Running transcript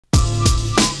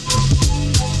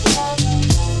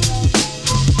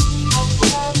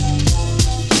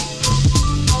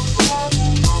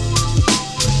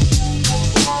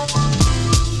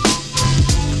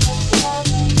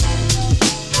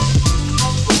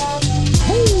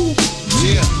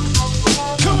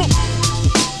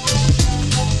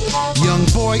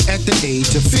boy at the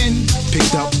age of 10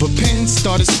 picked up a pen,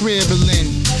 started scribbling.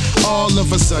 All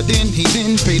of a sudden, he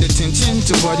then paid attention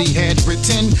to what he had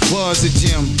written was a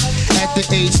gem. At the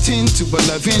age 10 to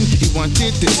 11, he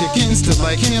wanted the chickens to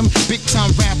like him. Big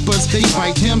time rappers, they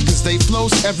bite him, cause they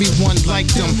flows, everyone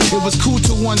liked them. It was cool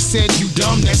till one said, you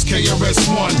dumb, that's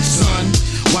KRS-One, son.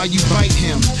 Why you bite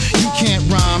him? You can't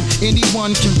rhyme,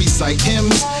 anyone can recite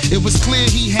hymns. It was clear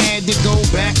he had to go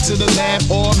back to the lab,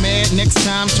 all mad. Next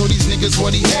time, show these niggas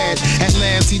what he had. At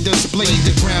last, he displayed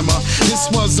the grammar. This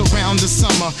was around the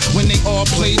summer when they all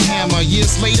played hammer.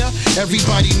 Years later,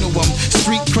 everybody knew him.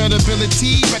 Street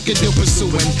credibility, record they're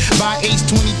pursuing. By age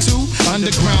 22,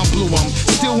 underground blew him.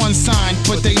 Still unsigned,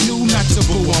 but they knew not to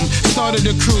boo him. Started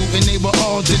a crew and they were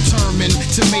all determined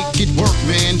to make it work,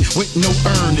 man, with no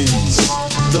earnings.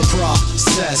 The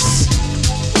process.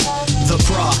 The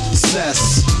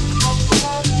process.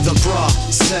 The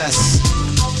process.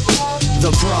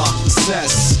 The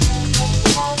process.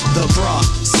 The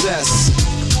process.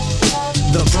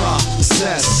 The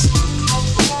process.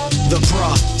 The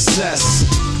process.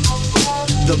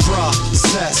 The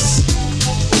process.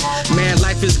 Man,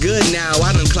 life is good now,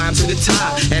 I done climbed to the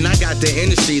top. And I got the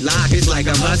industry locked, it's like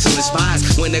I'm hustling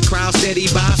spots. When the crowd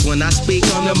steady bops, when I speak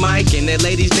on the mic and the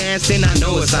ladies dancing, I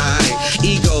know it's alright.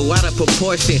 Ego out of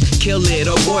proportion, kill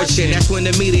it, abortion. That's when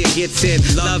the media gets in,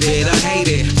 love it or hate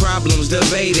it. Problems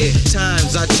debated,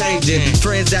 times are changing.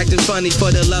 Friends acting funny for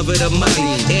the love of the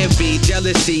money. Envy,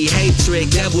 jealousy,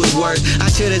 hatred, devil's work. I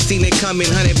should've seen it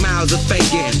coming, 100 miles of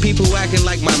faking. People acting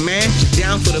like my man,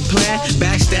 down for the plan,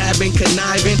 backstabbing,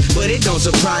 conniving. But it don't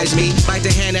surprise me. Bite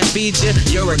the hand that feeds you,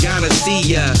 you're gonna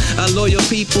see ya. A loyal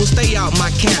people, stay out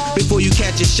my camp before you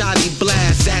catch a shoddy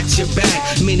blast at your back.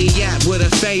 Mini yap with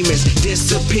a famous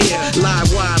disappear.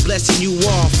 Live wide, blessing you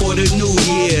all for the New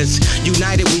Year's.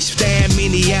 United we stand,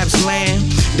 mini yaps land.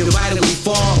 Divided we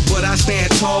fall, but I stand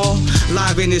tall.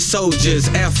 Live in the soldiers,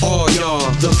 F all y'all.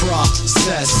 The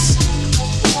process.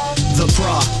 The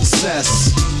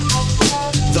process.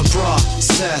 The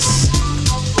process.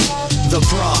 The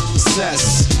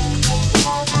process.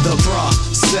 The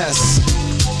process.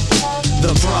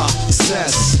 The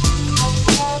process.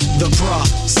 The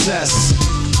process.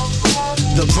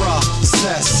 The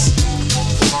process.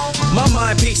 My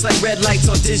mind peaks like red lights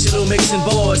on digital mixing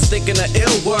boards, thinking of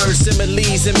ill words,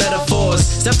 similes, and metaphors.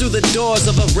 Step through the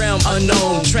doors of a realm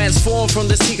unknown, transform from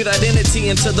the secret identity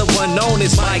into the one known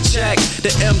as mic check.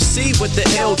 The MC with the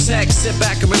ill tech, sit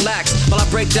back and relax while I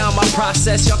break down my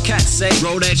process. Y'all cats say,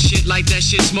 roll that shit, like that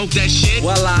shit, smoke that shit.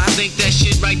 Well, I think that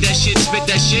shit, write that shit, spit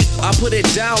that shit. I put it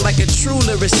down like a true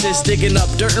lyricist, digging up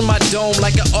dirt in my dome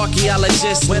like an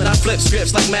archaeologist. When I flip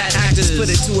scripts like mad actors, put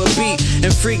it to a beat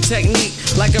and freak technique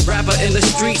like a rapper in the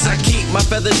streets. I keep my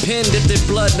feathered pen dipped in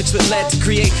blood mixed with lead to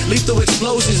create lethal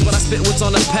explosions when I spit what's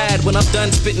on the pad. When I'm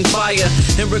done spitting fire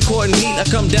and recording heat, I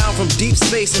come down from deep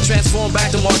space and transform back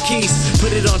to Marquise.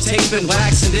 Put it on tape and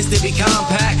wax and this to be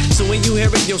compact, so when you hear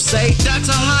it you'll say, that's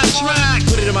a hot track.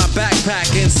 Put it in my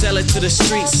backpack and sell it to the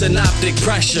streets. Synoptic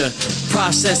pressure,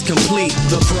 process complete.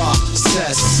 The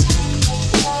process.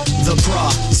 The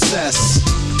process.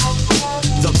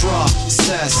 The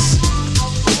process.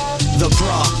 The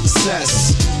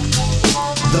process.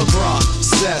 The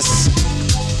process.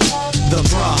 The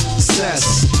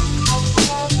process.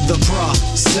 The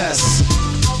process.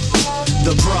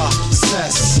 The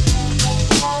process.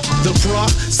 The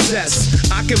process,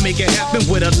 I can make it happen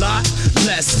with a lot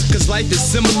less, cause life is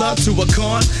similar to a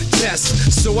contest.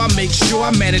 So I make sure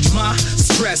I manage my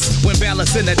stress when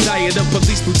balancing a diet of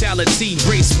police brutality,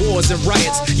 race wars and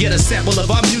riots. Yet a sample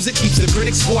of our music keeps the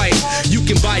critics quiet. You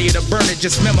can buy it or burn it,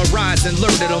 just memorize and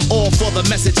learn it. I'm all for the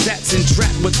message that's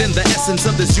entrapped within the essence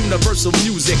of this universal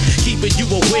music. Keeping you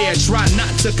aware, try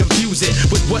not to confuse it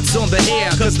with what's on the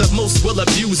air, cause the most will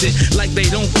abuse it like they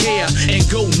don't care and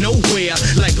go nowhere.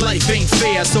 Like life ain't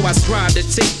fair, so I strive to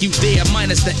take you there,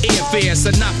 minus the airfare.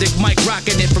 Synoptic mic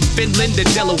rocking it from Finland to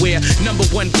Delaware.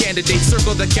 #1 candidate,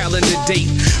 circle the calendar date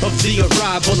of the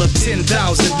arrival of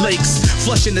 10,000 lakes.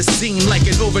 Flushing the scene like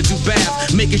an overdue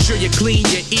bath, making sure you clean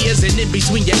your ears and in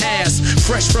between your ass.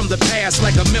 Fresh from the past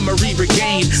like a memory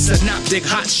regained. Synoptic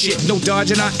hot shit, no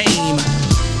dodging our aim.